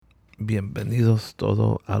Bienvenidos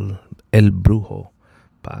todos al El Brujo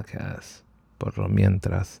Podcast. Por lo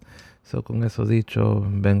mientras, con eso dicho,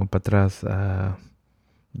 vengo para atrás a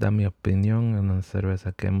dar mi opinión en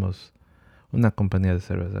una compañía de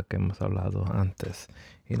cerveza que hemos hablado antes.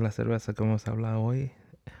 Y la cerveza que vamos a hablar hoy,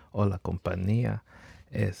 o la compañía,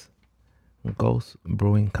 es Ghost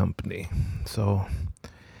Brewing Company.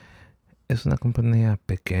 Es una compañía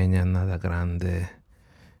pequeña, nada grande,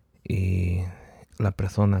 y la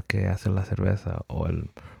persona que hace la cerveza o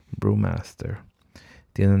el brewmaster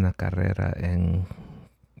tiene una carrera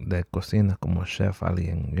de cocina como chef,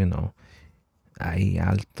 alguien, ahí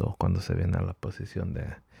alto cuando se viene a la posición de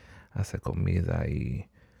hacer comida, y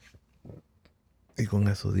con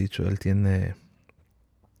eso dicho, él tiene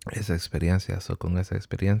esa experiencia. Con esa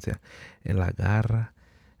experiencia él agarra,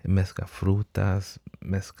 mezcla frutas,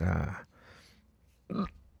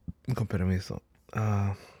 con permiso,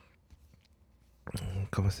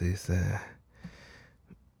 ¿cómo se dice?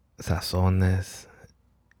 Sazones,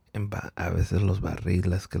 a veces los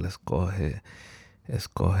barriles que le escoge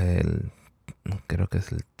creo que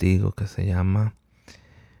es el tigo que se llama,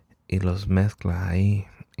 y los mezcla ahí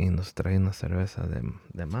y nos trae una cerveza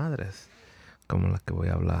de madres, como la que voy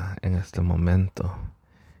a hablar en este momento.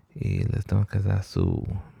 Y les tengo que dar su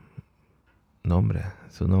nombre.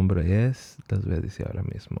 Su nombre les voy a decir ahora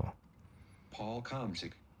mismo: Paul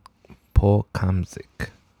Kamzik. Paul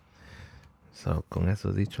Kamzik. Con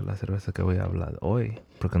eso dicho, la cerveza que voy a hablar hoy,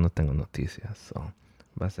 porque no tengo noticias,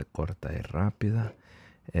 va a ser corta y rápida,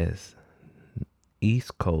 es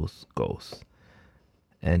East Coast Ghost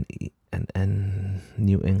and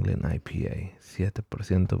New England IPA,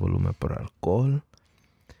 7% volumen por alcohol.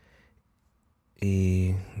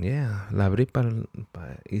 Y la abrí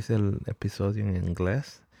hice el episodio en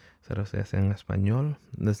inglés, pero se hace en español.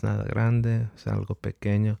 No es nada grande, es algo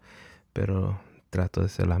pequeño, pero trato de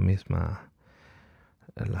ser la misma,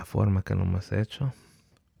 la forma que lo hemos hecho.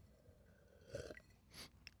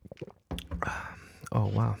 Oh,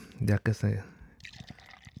 wow, ya que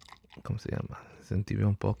 ¿cómo se llama? Se entibió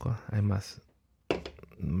un poco, hay más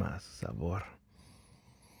sabor.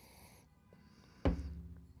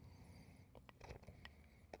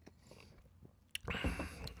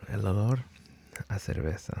 El olor a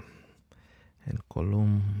cerveza. El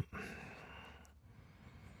column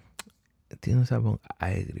tiene un sabor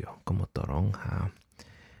agrio, como toronja,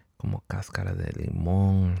 como cáscara de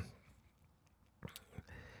limón.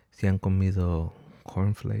 Si han comido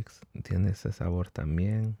cornflakes, tiene ese sabor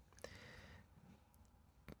también.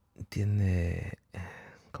 Tiene,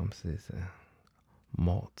 ¿cómo se dice?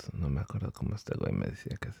 Malt, no me acuerdo cómo este güey me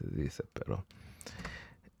decía que se dice, pero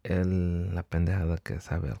la pendejada que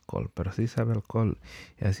sabe alcohol, pero sí sabe alcohol,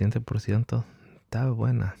 y al 100% está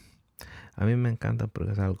buena. A mí me encanta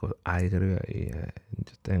porque es algo agrio, y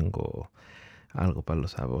yo tengo algo para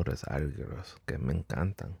los sabores agrios que me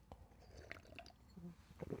encantan.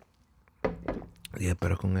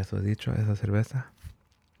 Pero con eso dicho, esa cerveza,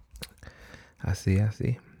 así,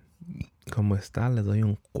 como está, le doy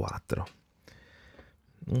un 4.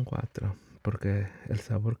 Un 4, porque el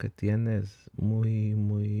sabor que tiene es muy,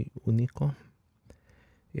 muy único.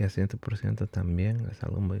 Y al 100% también es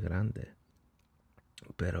algo muy grande.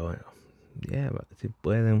 Pero, si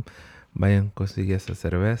pueden, vayan a conseguir esa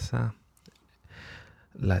cerveza.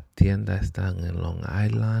 La tienda está en Long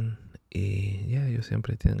Island. Y ellos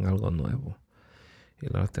siempre tienen algo nuevo. Y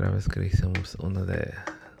la otra vez que hicimos una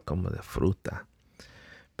como de fruta.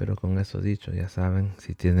 Pero con eso dicho, ya saben,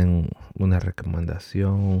 si tienen una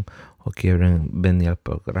recomendación o quieren venir al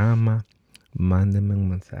programa, mándenme un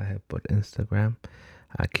mensaje por Instagram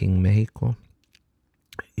aquí en México.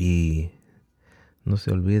 Y no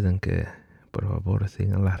se olviden que, por favor,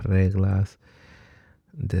 sigan las reglas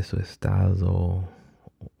de su estado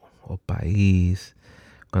o país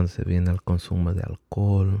cuando se viene al consumo de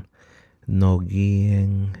alcohol. No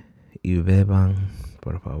guíen y beban,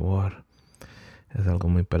 por favor. Es algo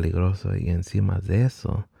muy peligroso. Y encima de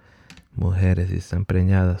eso, mujeres, si están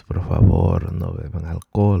preñadas, por favor, no beban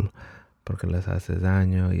alcohol, porque les hace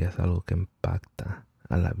daño y es algo que impacta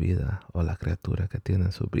a la vida o la criatura que tiene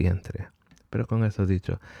en su vientre. Pero con eso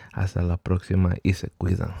dicho, hasta la próxima y se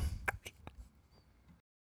cuidan.